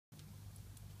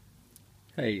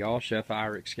Hey y'all, Chef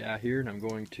Irix Guy here, and I'm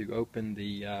going to open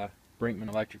the Brinkmann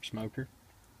electric smoker.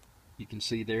 You can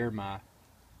see there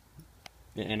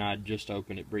and I just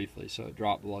opened it briefly, so it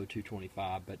dropped below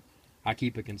 225, but I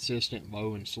keep a consistent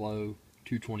low and slow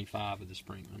 225 with this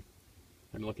Brinkmann.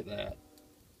 And look at that.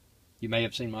 You may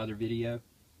have seen my other video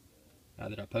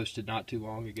that I posted not too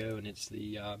long ago, and it's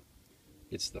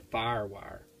the fire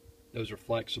wire. Those are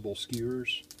flexible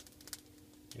skewers,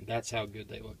 and that's how good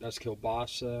they look. That's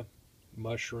kielbasa,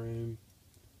 mushroom,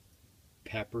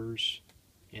 peppers,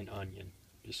 and onion.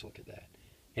 Just look at that.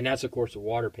 And that's of course a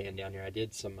water pan down here. I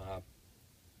did some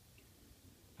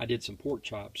pork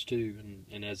chops too,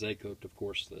 and as they cooked, of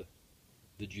course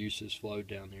the juices flowed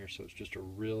down there. So it's just a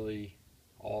really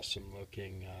awesome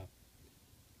looking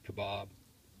kebab.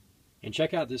 And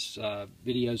check out this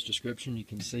video's description. You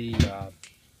can see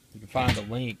you can find a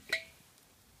link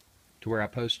to where I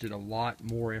posted a lot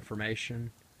more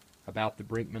information about the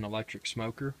Brinkmann electric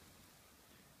smoker,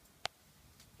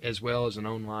 as well as an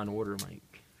online order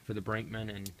link for the Brinkmann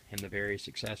and the various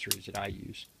accessories that I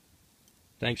use.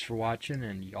 Thanks for watching,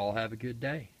 and y'all have a good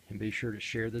day, and be sure to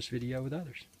share this video with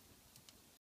others.